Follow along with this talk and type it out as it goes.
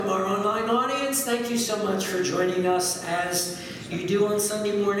audience, thank you so much for joining us as you do on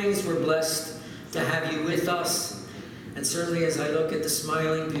Sunday mornings. We're blessed to have you with us. And certainly as I look at the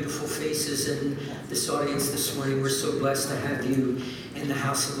smiling, beautiful faces in this audience this morning, we're so blessed to have you in the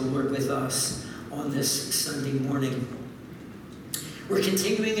house of the Lord with us on this Sunday morning. We're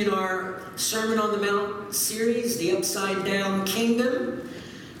continuing in our Sermon on the Mount series, The Upside Down Kingdom.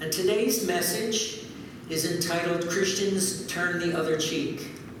 And today's message is entitled, Christians Turn the Other Cheek.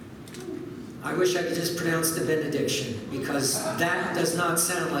 I wish I could just pronounce the benediction, because that does not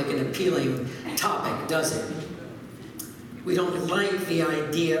sound like an appealing topic, does it? We don't like the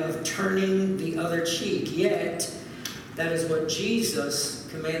idea of turning the other cheek, yet that is what Jesus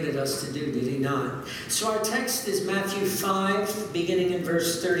commanded us to do, did he not? So our text is Matthew 5, beginning in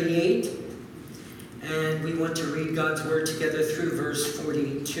verse 38, and we want to read God's word together through verse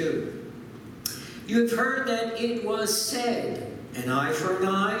 42. You have heard that it was said, an eye for an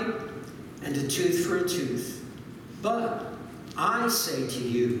eye, and a tooth for a tooth. But I say to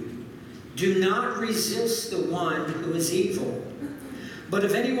you, do not resist the one who is evil. But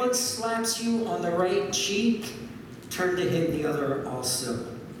if anyone slaps you on the right cheek, turn to him the other also.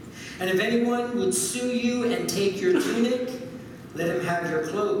 And if anyone would sue you and take your tunic, let him have your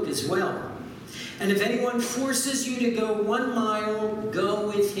cloak as well. And if anyone forces you to go 1 mile, go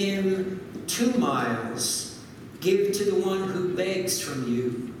with him 2 miles. Give to the one who begs from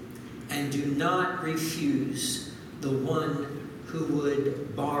you, and do not refuse the one who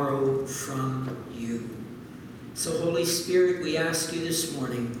would borrow from you. So, Holy Spirit, we ask you this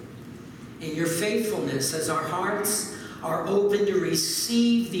morning, in your faithfulness, as our hearts are open to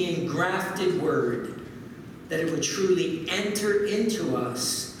receive the engrafted word, that it would truly enter into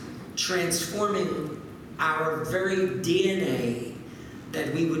us, transforming our very DNA,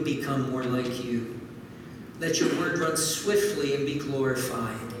 that we would become more like you. Let your word run swiftly and be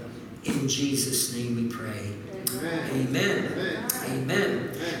glorified. In Jesus' name we pray. Amen. Amen. Amen.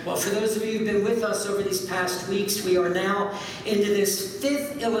 Amen. Well, for those of you who've been with us over these past weeks, we are now into this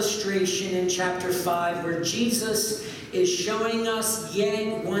 5th illustration in chapter 5, where Jesus is showing us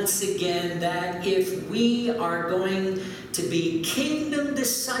yet once again that if we are going to be kingdom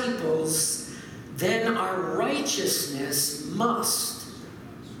disciples, then our righteousness must,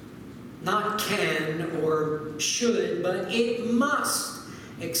 not can or should, but it must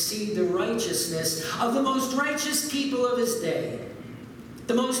exceed the righteousness of the most righteous people of his day,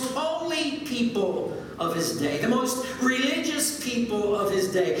 the most holy people of his day, the most religious people of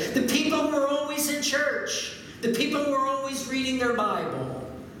his day, the people who are always in church, the people who are always reading their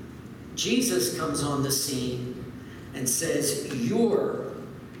Bible. Jesus comes on the scene and says, your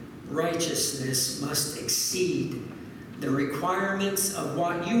righteousness must exceed the requirements of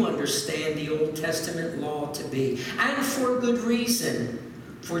what you understand the Old Testament law to be, and for good reason.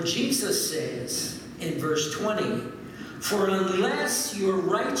 For Jesus says in verse 20, for unless your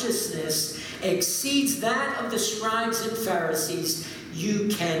righteousness exceeds that of the scribes and Pharisees, you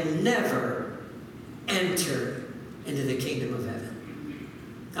can never enter into the kingdom of heaven.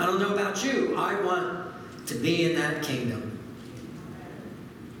 I don't know about you. I want to be in that kingdom.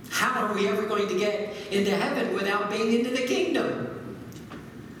 How are we ever going to get into heaven without being into the kingdom?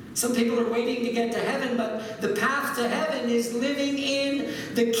 Some people are waiting to get to heaven, but the path to heaven is living in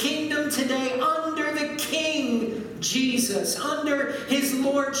the kingdom today under the King Jesus, under his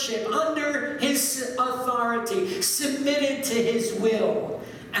lordship, under his authority, submitted to his will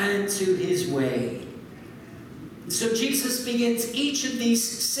and to his way. So Jesus begins each of these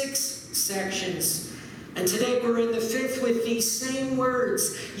 6 sections, and today we're in the 5th with these same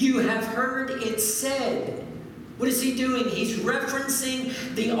words. You have heard it said. What is he doing? He's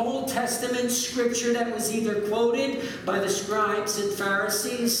referencing the Old Testament scripture that was either quoted by the scribes and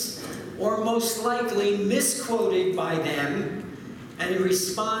Pharisees or most likely misquoted by them. And he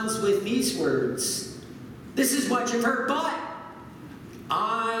responds with these words. This is what you've heard, but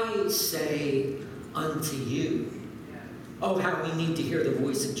I say unto you. Oh, how we need to hear the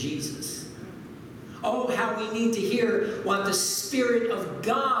voice of Jesus. Oh, how we need to hear what the Spirit of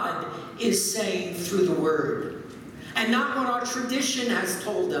God is saying through the Word. And not what our tradition has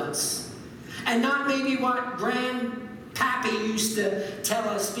told us. And not maybe what Grandpappy used to tell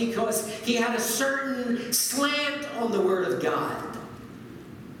us because he had a certain slant on the Word of God.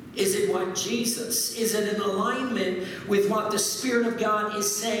 Is it what Jesus? Is it in alignment with what the Spirit of God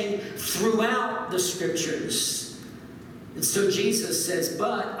is saying throughout the Scriptures? And so Jesus says,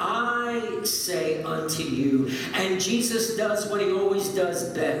 but I say unto you. And Jesus does what he always does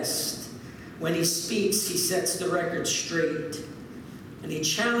best. When he speaks, he sets the record straight. And he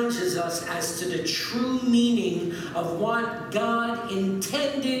challenges us as to the true meaning of what God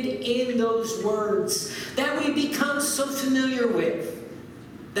intended in those words that we become so familiar with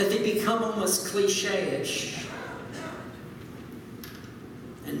that they become almost cliche-ish.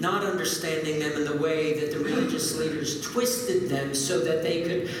 And not understanding them in the way that the religious leaders twisted them so that they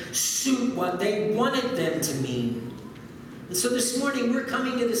could suit what they wanted them to mean. And so this morning we're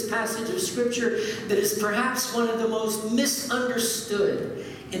coming to this passage of Scripture that is perhaps one of the most misunderstood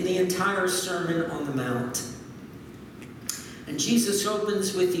in the entire Sermon on the Mount. And Jesus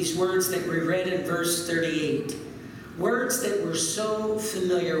opens with these words that we read in verse 38. Words that we're so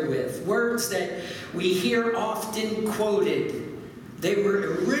familiar with. Words that we hear often quoted. They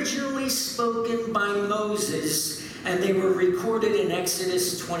were originally spoken by Moses, and they were recorded in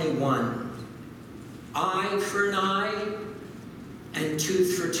Exodus 21. Eye for an eye, and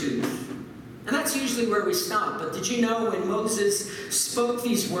tooth for tooth. And that's usually where we stop. But did you know when Moses spoke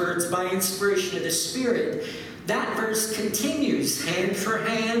these words by inspiration of the Spirit, that verse continues, hand for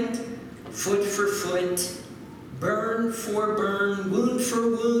hand, foot for foot, burn for burn, wound for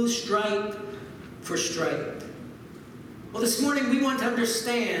wound, stripe for stripe. Well, this morning we want to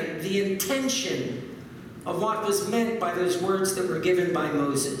understand the intention of what was meant by those words that were given by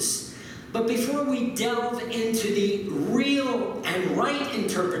Moses. But before we delve into the real and right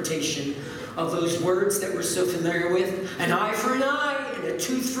interpretation of those words that we're so familiar with, an eye for an eye and a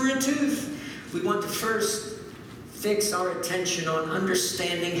tooth for a tooth, we want to first fix our attention on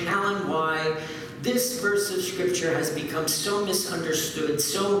understanding how and why this verse of Scripture has become so misunderstood,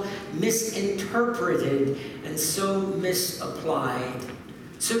 so misinterpreted, and so misapplied.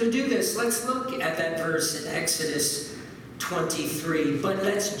 So to do this, let's look at that verse in Exodus 23. But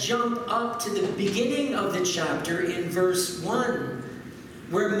let's jump up to the beginning of the chapter in verse 1,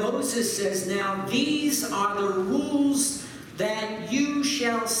 where Moses says, now these are the rules that you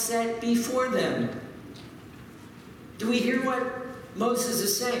shall set before them. Do we hear what Moses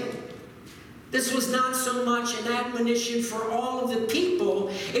is saying? This was not so much an admonition for all of the people.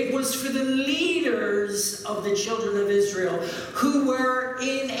 It was for the leaders of the children of Israel who were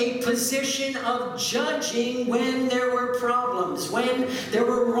in a position of judging when there were problems, when there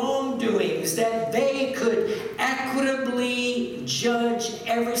were wrongdoings, that they could equitably judge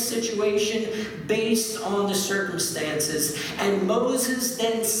every situation based on the circumstances. And Moses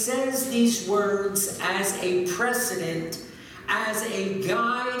then says these words as a precedent, as a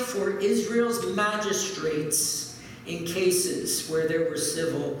guide for Israel's magistrates in cases where there were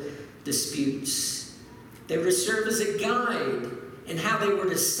civil disputes. They were to serve as a guide in how they were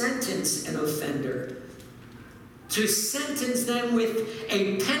to sentence an offender, to sentence them with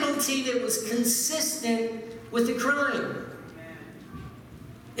a penalty that was consistent with the crime.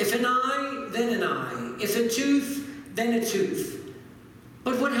 If an eye, then an eye. If a tooth, then a tooth.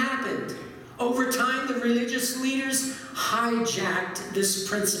 But what happened? Over time, the religious leaders hijacked this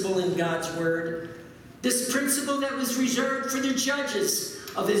principle in God's Word, this principle that was reserved for the judges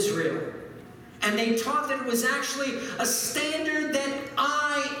of Israel. And they taught that it was actually a standard that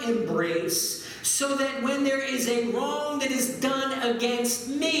I embrace, so that when there is a wrong that is done against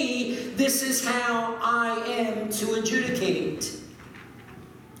me, this is how I am to adjudicate.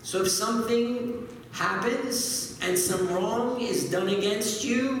 So if something happens and some wrong is done against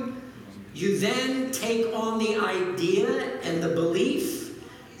you, you then take on the idea and the belief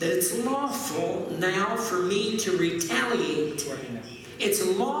that it's lawful now for me to retaliate. It's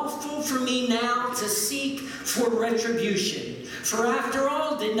lawful for me now to seek for retribution. For after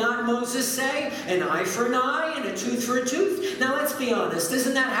all, did not Moses say, an eye for an eye and a tooth for a tooth? Now let's be honest,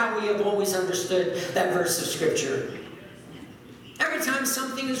 isn't that how we have always understood that verse of Scripture? Every time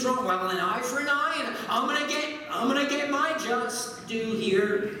something is wrong, well, an eye for an eye, and I'm gonna get my just due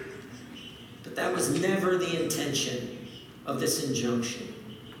here. But that was never the intention of this injunction.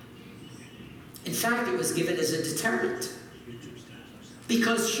 In fact, it was given as a deterrent.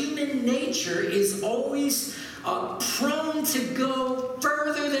 Because human nature is always prone to go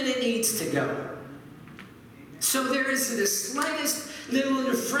further than it needs to go. So there is the slightest little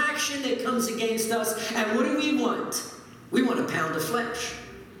infraction that comes against us, and what do we want? We want a pound of flesh.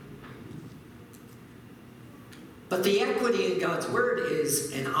 But the equity in God's Word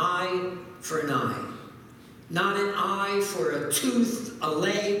is an eye for an eye. Not an eye for a tooth, a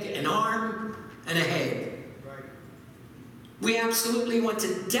leg, an arm, and a head. Right. We absolutely want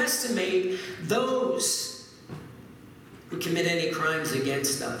to decimate those who commit any crimes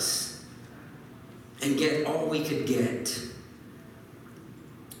against us and get all we could get.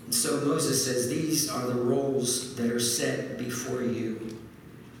 And so Moses says, these are the roles that are set before you.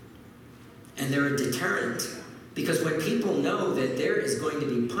 And they're a deterrent. Because when people know that there is going to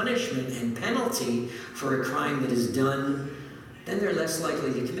be punishment and penalty for a crime that is done, then they're less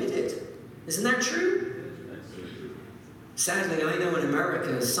likely to commit it. Isn't that true? Sadly, I know in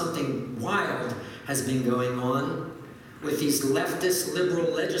America something wild has been going on with these leftist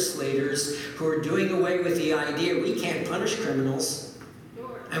liberal legislators who are doing away with the idea we can't punish criminals.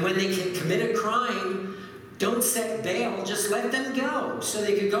 And when they can commit a crime, don't set bail, just let them go so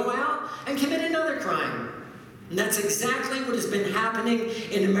they can go out and commit another crime. And that's exactly what has been happening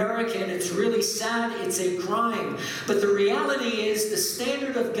in America, and it's really sad. It's a crime. But the reality is, the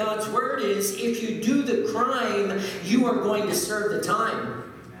standard of God's word is, if you do the crime, you are going to serve the time.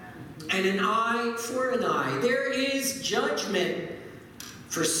 And an eye for an eye. There is judgment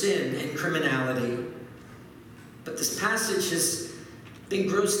for sin and criminality. But this passage has been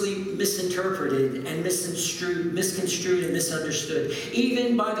grossly misinterpreted and misconstrued and misunderstood,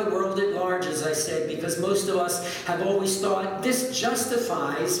 even by the world at large, as I said, because most of us have always thought, this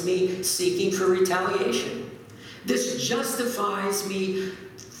justifies me seeking for retaliation. This justifies me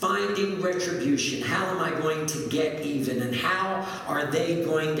finding retribution. How am I going to get even? And how are they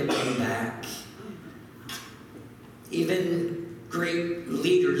going to pay back? Even great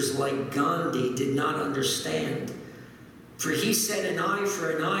leaders like Gandhi did not understand. For he said, an eye for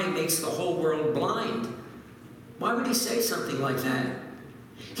an eye makes the whole world blind. Why would he say something like that?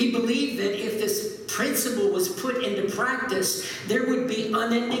 He believed that if this principle was put into practice, there would be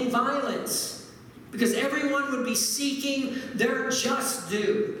unending violence, because everyone would be seeking their just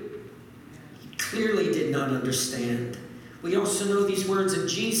due. He clearly did not understand. We also know these words of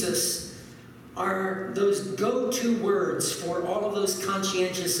Jesus are those go-to words for all of those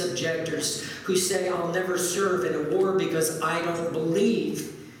conscientious objectors who say, I'll never serve in a war because I don't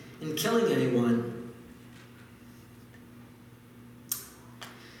believe in killing anyone.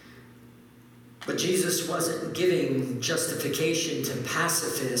 But Jesus wasn't giving justification to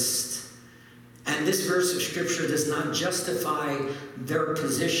pacifists, and this verse of Scripture does not justify their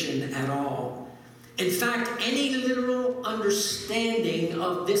position at all. In fact, any literal understanding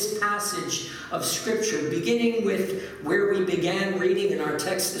of this passage of Scripture, beginning with where we began reading in our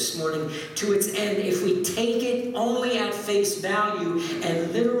text this morning to its end, if we take it only at face value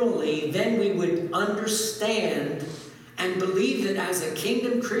and literally, then we would understand and believe that as a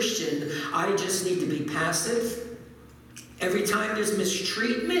kingdom Christian, I just need to be passive. Every time there's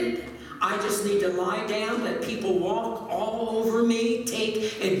mistreatment, I just need to lie down, let people walk all over me,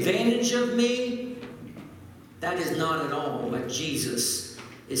 take advantage of me. That is not at all what Jesus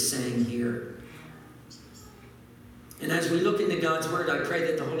is saying here. And as we look into God's word, I pray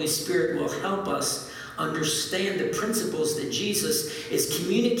that the Holy Spirit will help us understand the principles that Jesus is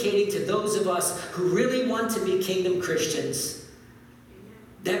communicating to those of us who really want to be kingdom Christians.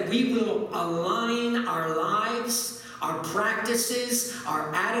 That we will align our lives, our practices,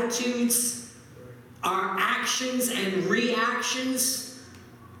 our attitudes, our actions and reactions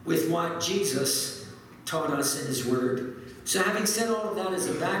with what Jesus taught us in his word. So having said all of that as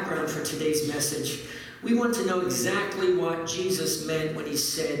a background for today's message, we want to know exactly what Jesus meant when he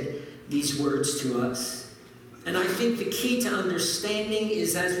said these words to us. And I think the key to understanding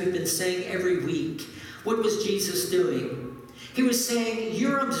is, as we've been saying every week, what was Jesus doing? He was saying,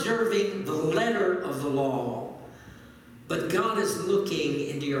 you're observing the letter of the law, but God is looking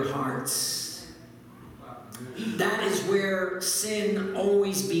into your hearts. That is where sin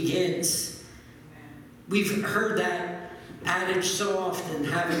always begins. We've heard that adage so often,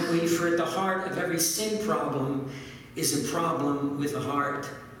 haven't we? For at the heart of every sin problem is a problem with the heart.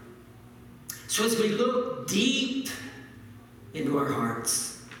 So as we look deep into our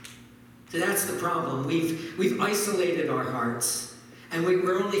hearts, so that's the problem. We've isolated our hearts, and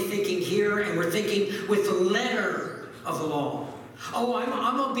we're only thinking here, and we're thinking with the letter of the law. Oh,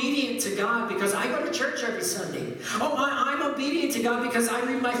 I'm obedient to God because I go to church every Sunday. Oh, I'm obedient to God because I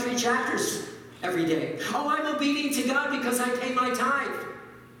read my 3 chapters every day. Oh, I'm obedient to God because I pay my tithe.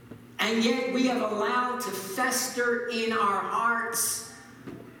 And yet we have allowed to fester in our hearts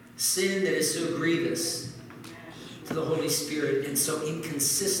sin that is so grievous to the Holy Spirit and so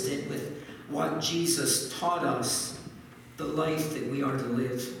inconsistent with what Jesus taught us, the life that we are to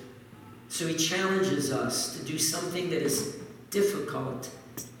live. So he challenges us to do something that is difficult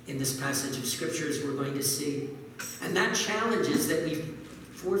in this passage of Scripture, as we're going to see. And that challenge is that we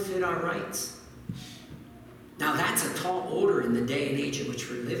forfeit our rights. Now that's a tall order in the day and age in which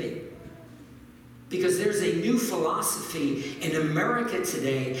we're living. Because there's a new philosophy in America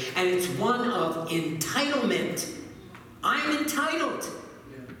today, and it's one of entitlement. I'm entitled.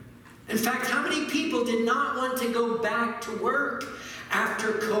 In fact, how many people did not want to go back to work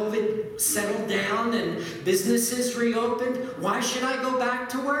After COVID settled down and businesses reopened, why should I go back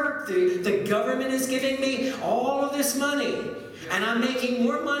to work? The government is giving me all of this money, and I'm making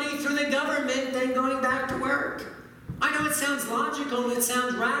more money through the government than going back to work. I know it sounds logical, it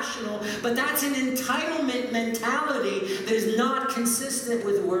sounds rational, but that's an entitlement mentality that is not consistent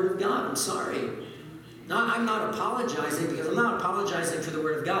with the Word of God. I'm sorry. I'm not apologizing, because I'm not apologizing for the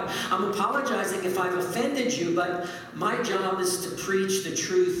Word of God. I'm apologizing if I've offended you, but my job is to preach the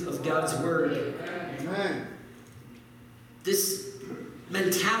truth of God's Word. Amen. This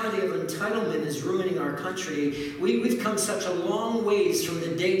mentality of entitlement is ruining our country. We've come such a long ways from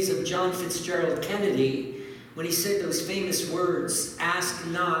the days of John Fitzgerald Kennedy, when he said those famous words, "Ask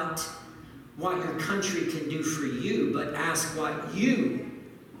not what your country can do for you, but ask what you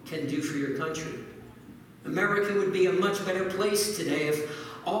can do for your country." America would be a much better place today if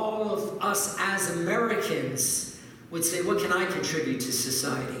all of us as Americans would say, what can I contribute to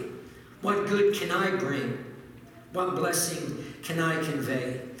society? What good can I bring? What blessing can I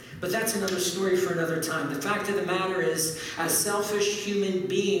convey? But that's another story for another time. The fact of the matter is, as selfish human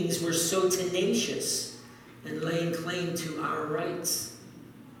beings, we're so tenacious in laying claim to our rights.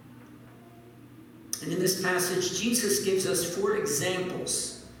 And in this passage, Jesus gives us 4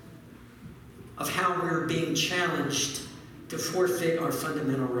 examples of how we're being challenged to forfeit our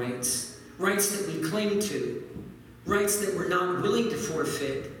fundamental rights. Rights that we cling to. Rights that we're not willing to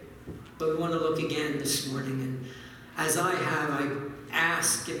forfeit. But we want to look again this morning. And as I have, I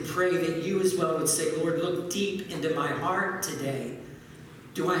ask and pray that you as well would say, Lord, look deep into my heart today.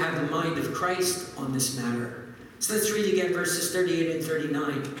 Do I have the mind of Christ on this matter? So let's read again verses 38 and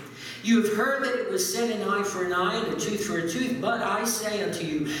 39. You have heard that it was said, an eye for an eye and a tooth for a tooth. But I say unto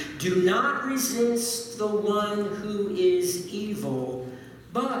you, do not resist the one who is evil.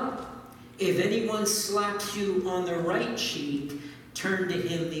 But if anyone slaps you on the right cheek, turn to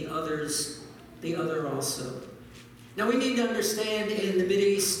him the other also. Now we need to understand, in the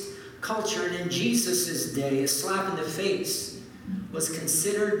Mideast culture and in Jesus' day, a slap in the face was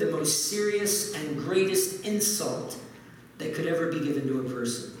considered the most serious and greatest insult that could ever be given to a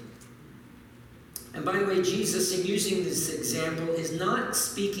person. And by the way, Jesus, in using this example, is not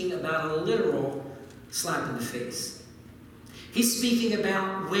speaking about a literal slap in the face. He's speaking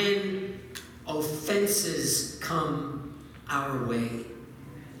about when offenses come our way.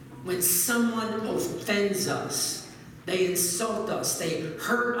 When someone offends us, they insult us, they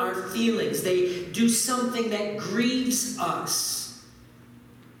hurt our feelings, they do something that grieves us.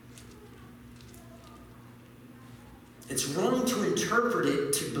 It's wrong to interpret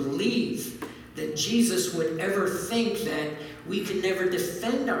it to believe that Jesus would ever think that we can never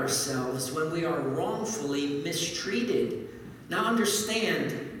defend ourselves when we are wrongfully mistreated. Now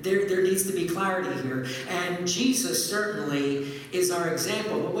understand, there needs to be clarity here. And Jesus certainly is our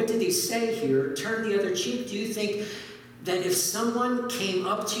example. But what did he say here? Turn the other cheek. Do you think that if someone came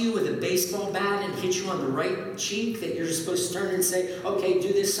up to you with a baseball bat and hit you on the right cheek, that you're supposed to turn and say, okay,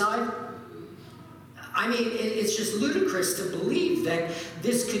 do this side? I mean, it's just ludicrous to believe that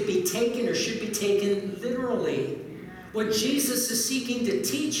this could be taken or should be taken literally. What Jesus is seeking to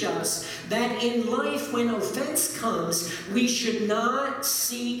teach us, that in life when offense comes, we should not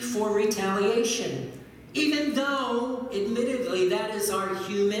seek for retaliation. Even though, admittedly, that is our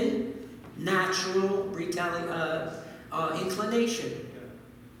human, natural inclination.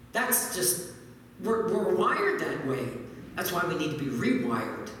 That's just, we're wired that way. That's why we need to be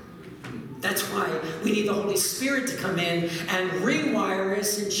rewired. That's why we need the Holy Spirit to come in and rewire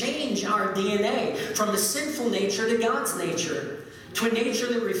us and change our DNA from a sinful nature to God's nature, to a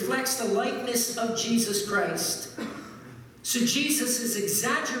nature that reflects the likeness of Jesus Christ. So Jesus is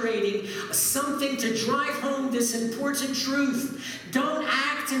exaggerating something to drive home this important truth. Don't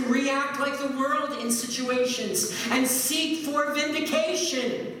act and react like the world in situations and seek for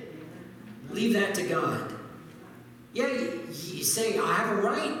vindication. Leave that to God. Yeah, you say, I have a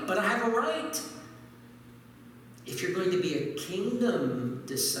right, but I have a right. If you're going to be a kingdom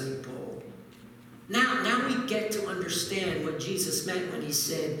disciple. Now we get to understand what Jesus meant when he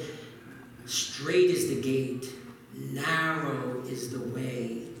said, straight is the gate, narrow is the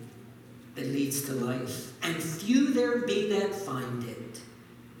way that leads to life, and few there be that find it.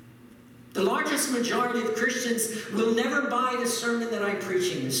 The largest majority of Christians will never buy the sermon that I'm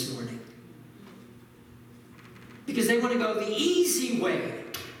preaching this morning. Because they want to go the easy way.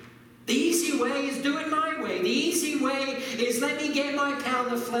 The easy way is do it my way. The easy way is let me get my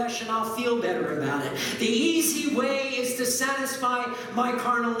pound of flesh and I'll feel better about it. The easy way is to satisfy my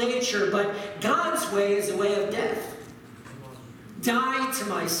carnal nature. But God's way is a way of death. Die to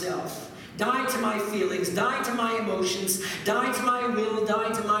myself. Die to my feelings, die to my emotions, die to my will,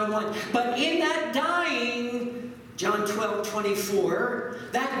 die to my want. But in that dying, John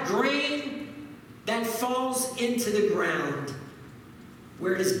 12:24, that grain that falls into the ground,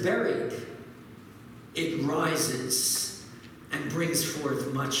 where it is buried, it rises and brings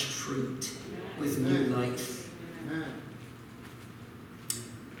forth much fruit with new life.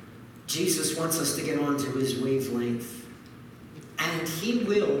 Jesus wants us to get onto his wavelength. And he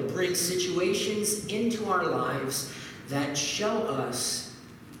will bring situations into our lives that show us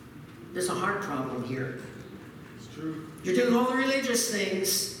there's a heart problem here. It's true. You're doing all the religious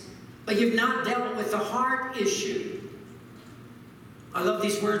things, but you've not dealt with the heart issue. I love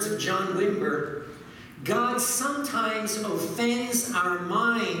these words of John Wimber. God sometimes offends our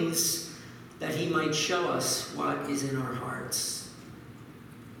minds that he might show us what is in our hearts.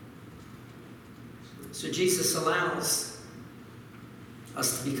 So Jesus allows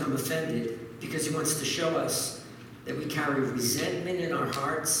us to become offended because he wants to show us that we carry resentment in our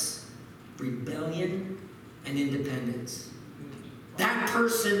hearts, rebellion, and independence. That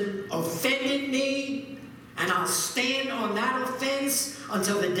person offended me, and I'll stand on that offense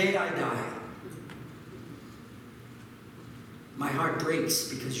until the day I die. My heart breaks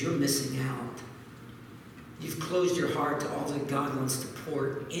because you're missing out. You've closed your heart to all that God wants to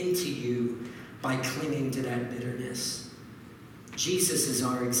pour into you by clinging to that bitterness. Jesus is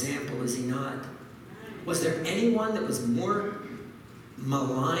our example, is he not? Was there anyone that was more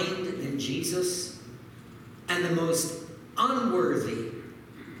maligned than Jesus? And the most unworthy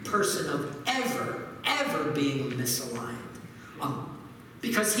person of ever being misaligned?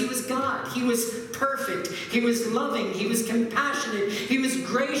 Because he was God. He was perfect. He was loving. He was compassionate. He was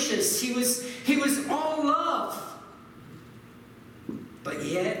gracious. He was all love. But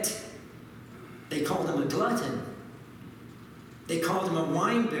yet, they called him a glutton. They called him a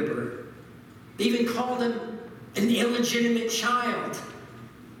wine bibber. They even called him an illegitimate child.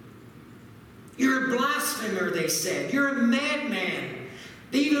 You're a blasphemer, they said. You're a madman.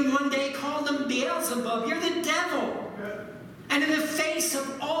 They even one day called him Beelzebub. You're the devil. And in the face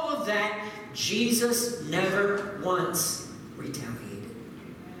of all of that, Jesus never once retaliated.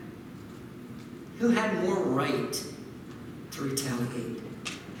 Who had more right to retaliate?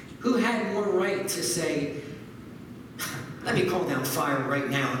 Who had more right to say, let me call down fire right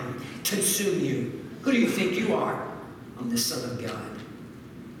now and consume you? Who do you think you are? I'm the Son of God.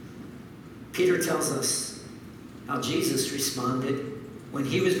 Peter tells us how Jesus responded. When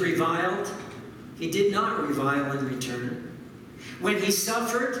he was reviled, he did not revile in return. When he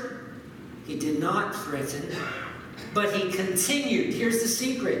suffered, he did not threaten, but he continued. Here's the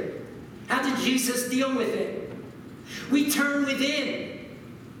secret. How did Jesus deal with it? We turn within.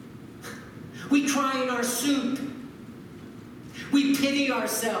 We cry in our soup. We pity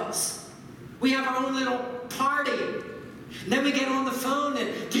ourselves. We have our own little party. And then we get on the phone and,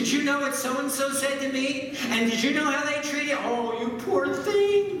 did you know what so-and-so said to me? And did you know how they treated? Oh, you poor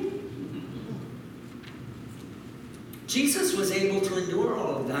thing. Jesus was able to endure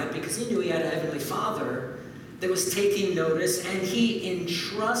all of that because he knew he had a heavenly Father that was taking notice, and he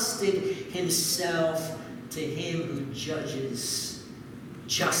entrusted himself to him who judges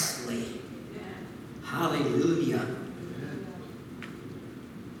justly. Hallelujah.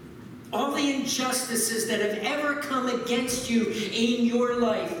 All the injustices that have ever come against you in your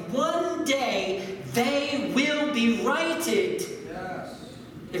life, one day they will be righted. Yes.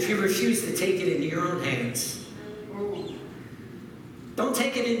 If you refuse to take it into your own hands. Don't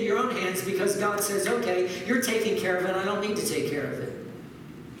take it into your own hands because God says, okay, you're taking care of it. I don't need to take care of it.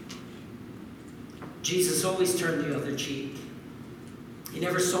 Jesus always turned the other cheek. He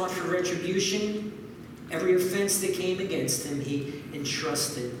never sought for retribution. Every offense that came against him, he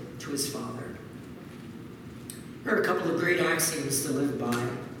entrusted to his Father. Here are a couple of great axioms to live by.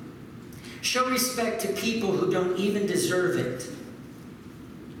 Show respect to people who don't even deserve it.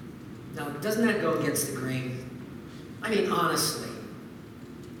 Now, doesn't that go against the grain? I mean, honestly.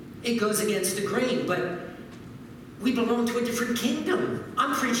 It goes against the grain, but we belong to a different kingdom.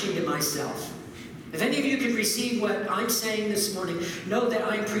 I'm preaching to myself. If any of you could receive what I'm saying this morning, know that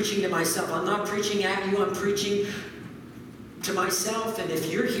I'm preaching to myself. I'm not preaching at you, I'm preaching to myself. And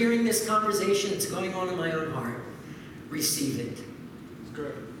if you're hearing this conversation, it's going on in my own heart. Receive it.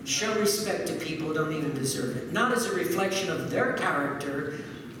 Good. Show respect to people who don't even deserve it. Not as a reflection of their character,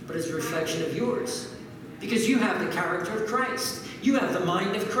 but as a reflection of yours. Because you have the character of Christ. You have the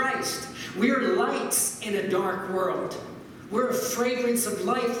mind of Christ. We're lights in a dark world. We're a fragrance of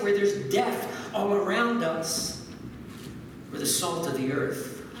life where there's death all around us. We're the salt of the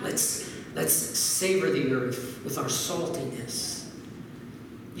earth. Let's savor the earth with our saltiness.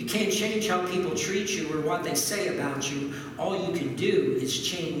 You can't change how people treat you or what they say about you. All you can do is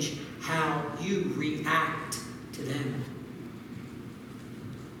change how you react to them.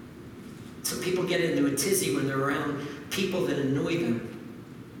 So people get into a tizzy when they're around people that annoy them.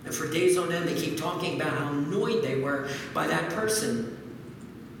 And for days on end, they keep talking about how annoyed they were by that person.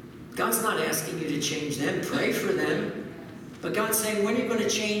 God's not asking you to change them. Pray for them. But God's saying, when are you going to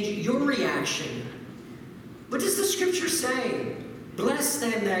change your reaction? What does the scripture say? Bless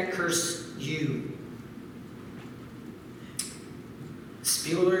them that curse you.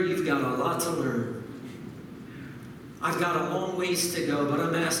 Spieler, you've got a lot to learn. I've got a long ways to go, but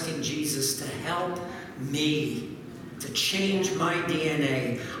I'm asking Jesus to help me to change my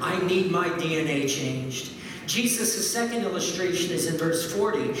DNA. I need my DNA changed. Jesus' second illustration is in verse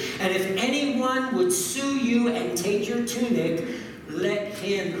 40. And if anyone would sue you and take your tunic, let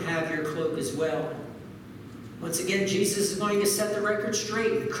him have your cloak as well. Once again, Jesus is going to set the record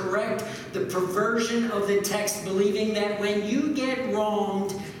straight and correct the perversion of the text, believing that when you get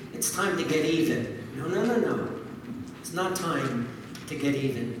wronged, it's time to get even. No. It's not time to get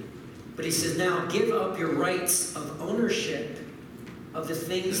even. But he says, now give up your rights of ownership of the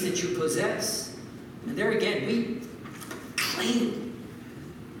things that you possess. And there again, we claim.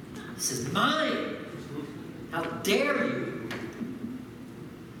 This is mine. How dare you?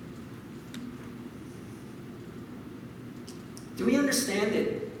 Do we understand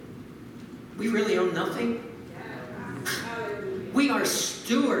it? We really own nothing. We are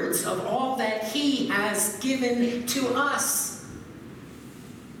stewards of all that he has given to us.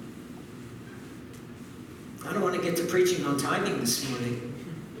 I don't want to get to preaching on tithing this morning.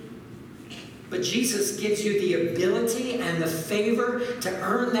 But Jesus gives you the ability and the favor to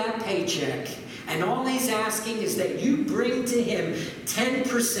earn that paycheck. And all he's asking is that you bring to him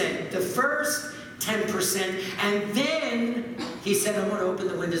 10%. The first 10%. And then he said, I'm going to open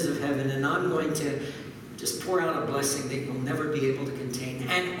the windows of heaven and I'm going to just pour out a blessing that you'll never be able to contain.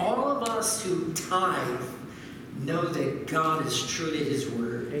 And all of us who tithe know that God is true to his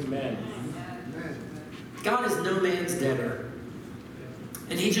word. Amen. God is no man's debtor.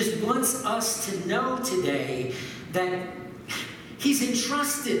 And he just wants us to know today that he's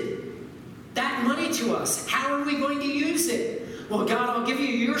entrusted that money to us. How are we going to use it? Well, God, I'll give you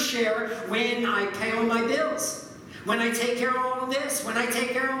your share when I pay all my bills. When I take care of all of this. When I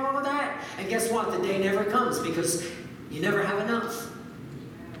take care of all of that. And guess what? The day never comes because you never have enough.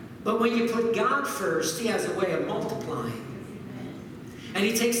 But when you put God first, he has a way of multiplying. And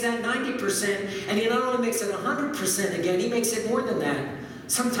he takes that 90% and he not only makes it 100% again, he makes it more than that.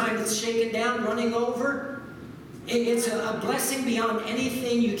 Sometimes it's shaken down, running over. It's a blessing beyond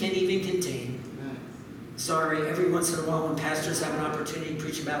anything you can even contain. Sorry, every once in a while when pastors have an opportunity to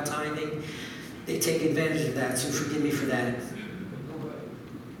preach about tithing, they take advantage of that, so forgive me for that.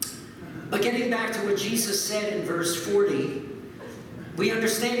 But getting back to what Jesus said in verse 40, we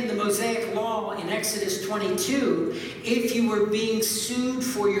understand in the Mosaic law in Exodus 22, if you were being sued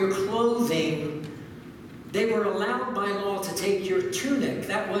for your clothing, they were allowed by law to take your tunic.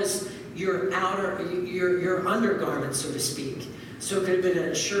 That was your your undergarment, so to speak. So it could have been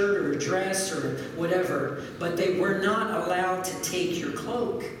a shirt or a dress or whatever, but they were not allowed to take your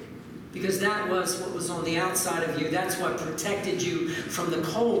cloak because that was what was on the outside of you. That's what protected you from the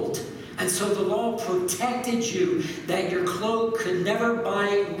cold. And so the law protected you that your cloak could never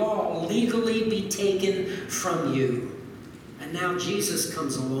by law legally be taken from you. And now Jesus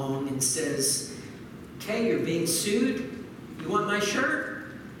comes along and says, okay, you're being sued. You want my shirt?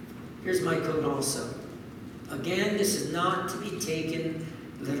 Here's my coat also. Again, this is not to be taken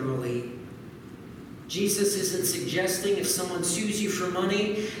literally. Jesus isn't suggesting if someone sues you for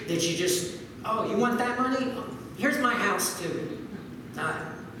money that you just, oh, you want that money? Here's my house too.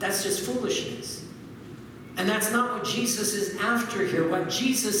 That's just foolishness. And that's not what Jesus is after here. What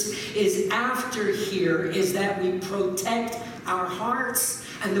Jesus is after here is that we protect our hearts.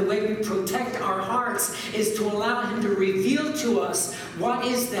 And the way we protect our hearts is to allow him to reveal to us what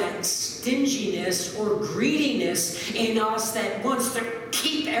is that stinginess or greediness in us that wants to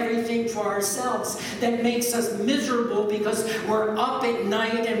keep everything for ourselves, that makes us miserable because we're up at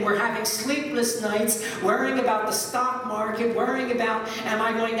night and we're having sleepless nights, worrying about the stock market, worrying about, am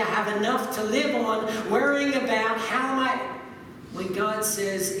I going to have enough to live on, worrying about how am I... When God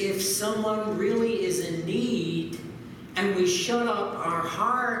says, if someone really is in need, and we shut up our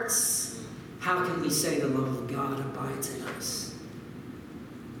hearts, how can we say the love of God abides in us?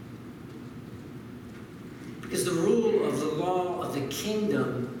 Because the rule of the law of the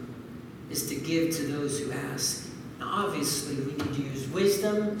kingdom is to give to those who ask. Now, obviously, we need to use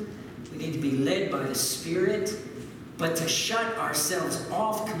wisdom. We need to be led by the Spirit. But to shut ourselves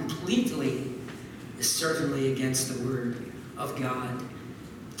off completely is certainly against the word of God.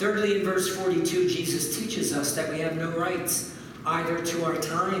 Thirdly, in verse 42, Jesus teaches us that we have no rights either to our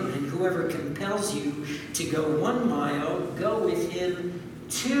time, and whoever compels you to go 1 mile, go with him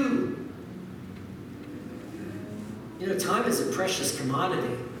 2. You know, time is a precious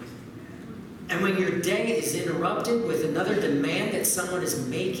commodity. And when your day is interrupted with another demand that someone is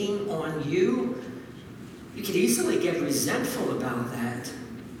making on you, you could easily get resentful about that.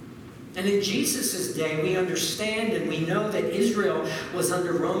 And in Jesus' day, we understand and we know that Israel was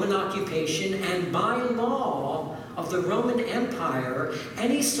under Roman occupation, and by law of the Roman Empire,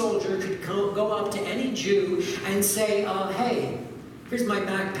 any soldier could go up to any Jew and say, hey, here's my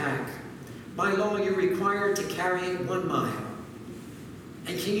backpack. By law, you're required to carry it 1 mile.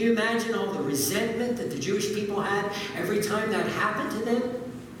 And can you imagine all the resentment that the Jewish people had every time that happened to them?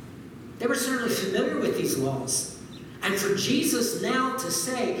 They were certainly familiar with these laws. And for Jesus now to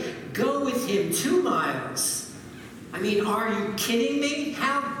say, go with him 2 miles. I mean, are you kidding me?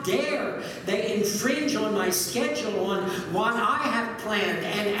 How dare they infringe on my schedule, on what I have planned,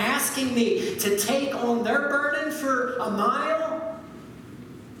 and asking me to take on their burden for 1 mile?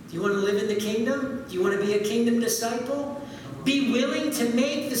 Do you want to live in the kingdom? Do you want to be a kingdom disciple? Be willing to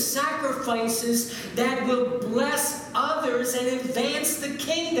make the sacrifices that will bless others and advance the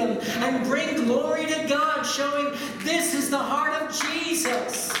kingdom and bring glory to God, showing this is the heart of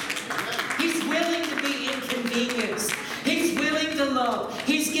Jesus. He's willing to be inconvenienced. He's willing to love.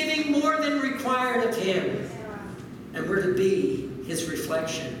 He's giving more than required of him. And we're to be his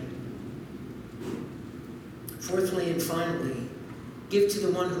reflection. Fourthly and finally, give to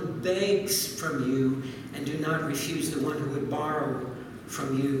the one who begs from you, and do not refuse the one who would borrow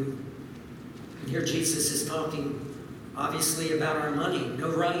from you. And here Jesus is talking, obviously, about our money.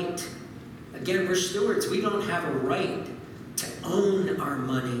 No right. Again, we're stewards. We don't have a right to own our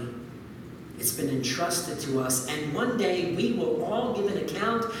money. It's been entrusted to us. And one day, we will all give an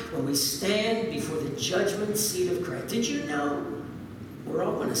account when we stand before the judgment seat of Christ. Did you know we're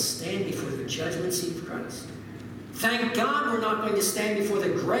all going to stand before the judgment seat of Christ? Thank God we're not going to stand before the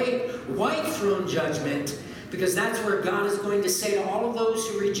great white throne judgment, because that's where God is going to say to all of those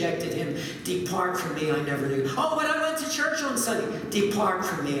who rejected him, depart from me, I never knew you. Oh, but I went to church on Sunday. Depart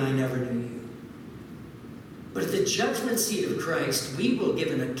from me, I never knew you. But at the judgment seat of Christ, we will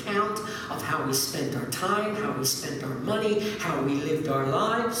give an account of how we spent our time, how we spent our money, how we lived our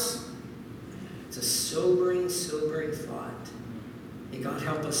lives. It's a sobering, sobering thought. May God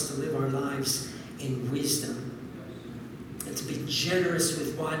help us to live our lives in wisdom, and to be generous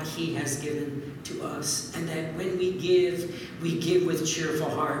with what he has given to us. And that when we give with cheerful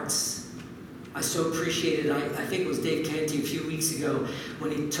hearts. I so appreciated, I think it was Dave Canty a few weeks ago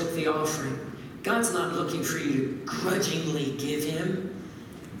when he took the offering. God's not looking for you to grudgingly give him.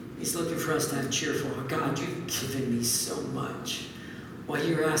 He's looking for us to have cheerful heart. God, you've given me so much. What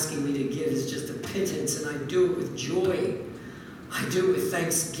you're asking me to give is just a pittance, and I do it with joy. I do it with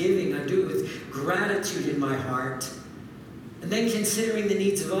thanksgiving. I do it with gratitude in my heart. And then considering the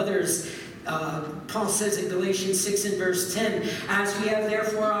needs of others, Paul says in Galatians 6 and verse 10, as we have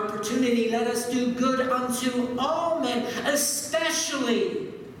therefore opportunity, let us do good unto all men, especially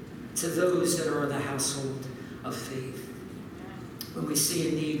to those that are of the household of faith. When we see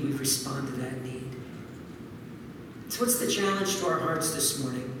a need, we respond to that need. So what's the challenge to our hearts this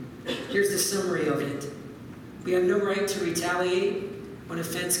morning? Here's the summary of it. We have no right to retaliate when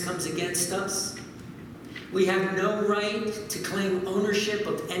offense comes against us. We have no right to claim ownership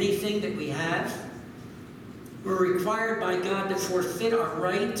of anything that we have. We're required by God to forfeit our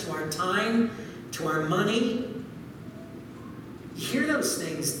right to our time, to our money. You hear those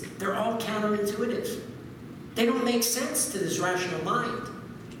things, they're all counterintuitive. They don't make sense to this rational mind.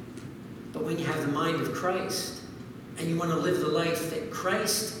 But when you have the mind of Christ, and you want to live the life that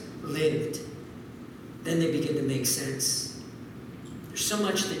Christ lived, then they begin to make sense. There's so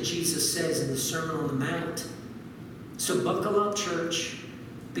much that Jesus says in the Sermon on the Mount. So buckle up, church,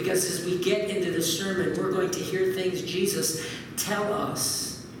 because as we get into the sermon, we're going to hear things Jesus tell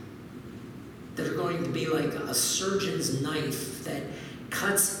us that are going to be like a surgeon's knife that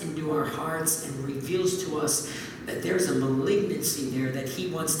cuts into our hearts and reveals to us that there's a malignancy there that he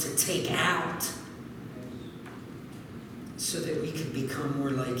wants to take out so that we can become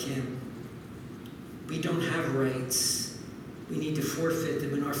more like him. We don't have rights. We need to forfeit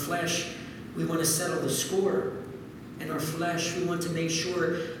them. In our flesh, we want to settle the score. In our flesh, we want to make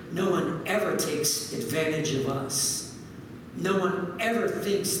sure no one ever takes advantage of us. No one ever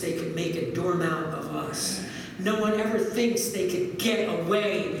thinks they could make a doormat of us. No one ever thinks they could get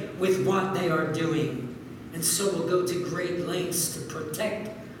away with what they are doing. And so we'll go to great lengths to protect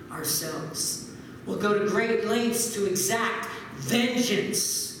ourselves. We'll go to great lengths to exact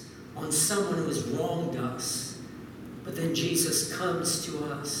vengeance on someone who has wronged us. But then Jesus comes to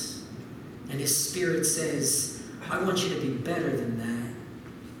us and his Spirit says, I want you to be better than that.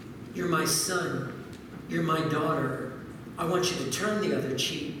 You're my son. You're my daughter. I want you to turn the other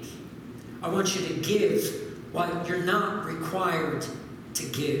cheek. I want you to give what you're not required to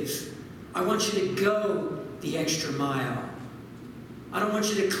give. I want you to go the extra mile. I don't want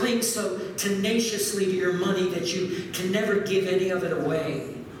you to cling so tenaciously to your money that you can never give any of it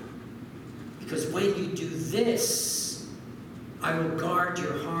away. Because when you do this, I will guard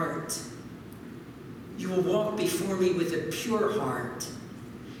your heart. You will walk before me with a pure heart.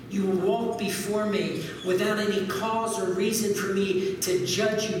 You will walk before me without any cause or reason for me to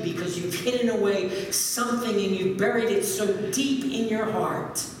judge you, because you've hidden away something and you've buried it so deep in your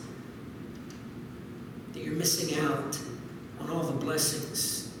heart that you're missing out on all the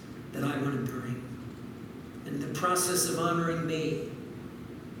blessings that I want to bring. In the process of honoring me,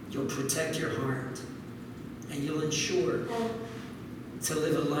 you'll protect your heart and you'll ensure to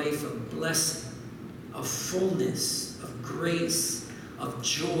live a life of blessing, of fullness, of grace, of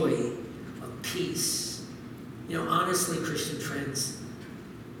joy, of peace. You know, honestly, Christian friends,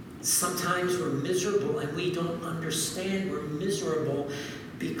 sometimes we're miserable and we don't understand we're miserable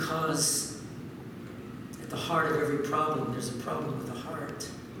because at the heart of every problem, there's a problem with the heart.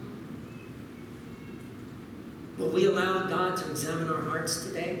 Will we allow God to examine our hearts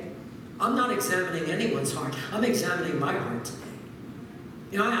today? I'm not examining anyone's heart. I'm examining my heart today.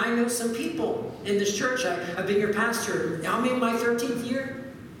 You know, I know some people in this church. I've been your pastor. I'm in my 13th year.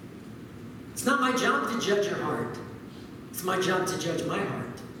 It's not my job to judge your heart. It's my job to judge my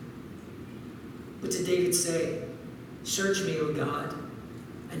heart. What did David say? Search me, O God,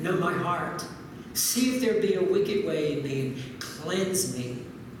 and know my heart. See if there be a wicked way in me, and cleanse me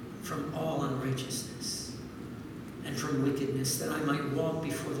from all unrighteousness and from wickedness, that I might walk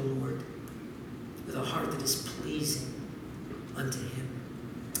before the Lord with a heart that is pleasing unto him.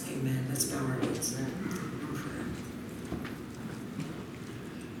 Amen. Let's bow our heads now.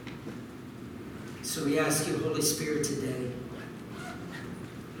 So we ask you, Holy Spirit, today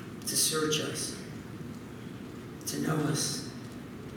to search us, to know us,